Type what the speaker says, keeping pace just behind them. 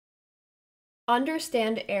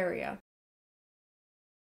Understand area.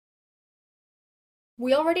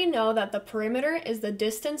 We already know that the perimeter is the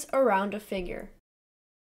distance around a figure.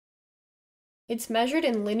 It's measured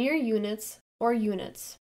in linear units or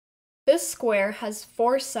units. This square has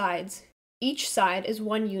 4 sides. Each side is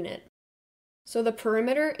 1 unit. So the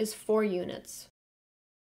perimeter is 4 units.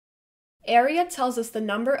 Area tells us the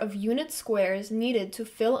number of unit squares needed to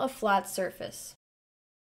fill a flat surface.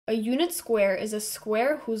 A unit square is a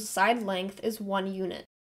square whose side length is 1 unit.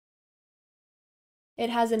 It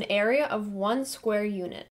has an area of 1 square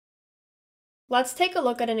unit. Let's take a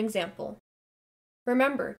look at an example.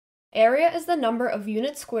 Remember, area is the number of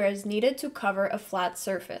unit squares needed to cover a flat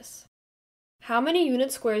surface. How many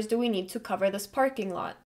unit squares do we need to cover this parking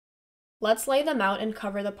lot? Let's lay them out and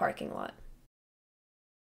cover the parking lot.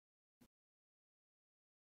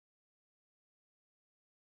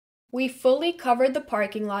 We fully covered the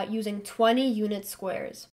parking lot using 20 unit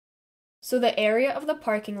squares. So the area of the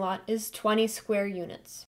parking lot is 20 square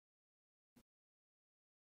units.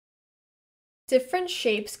 Different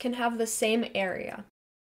shapes can have the same area.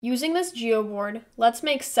 Using this Geo board, let's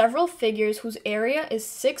make several figures whose area is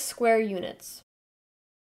 6 square units.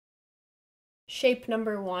 Shape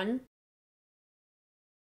number 1,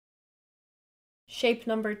 shape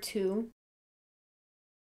number 2,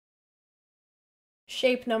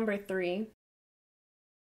 shape number 3,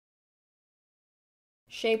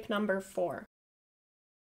 shape number 4.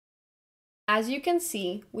 As you can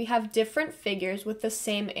see, we have different figures with the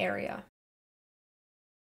same area.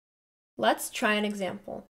 Let's try an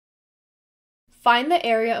example. Find the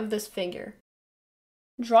area of this figure.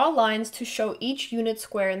 Draw lines to show each unit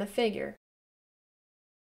square in the figure.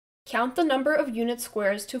 Count the number of unit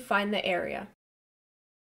squares to find the area.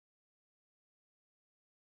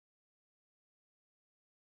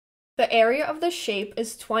 The area of the shape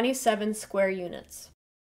is 27 square units.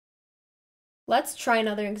 Let's try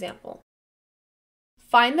another example.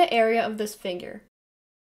 Find the area of this figure.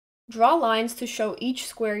 Draw lines to show each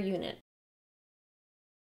square unit.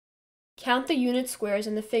 Count the unit squares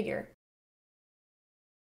in the figure.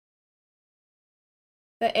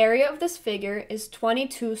 The area of this figure is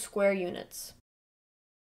 22 square units.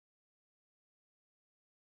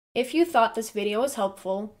 If you thought this video was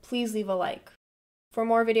helpful, please leave a like. For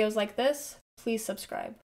more videos like this, please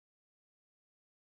subscribe.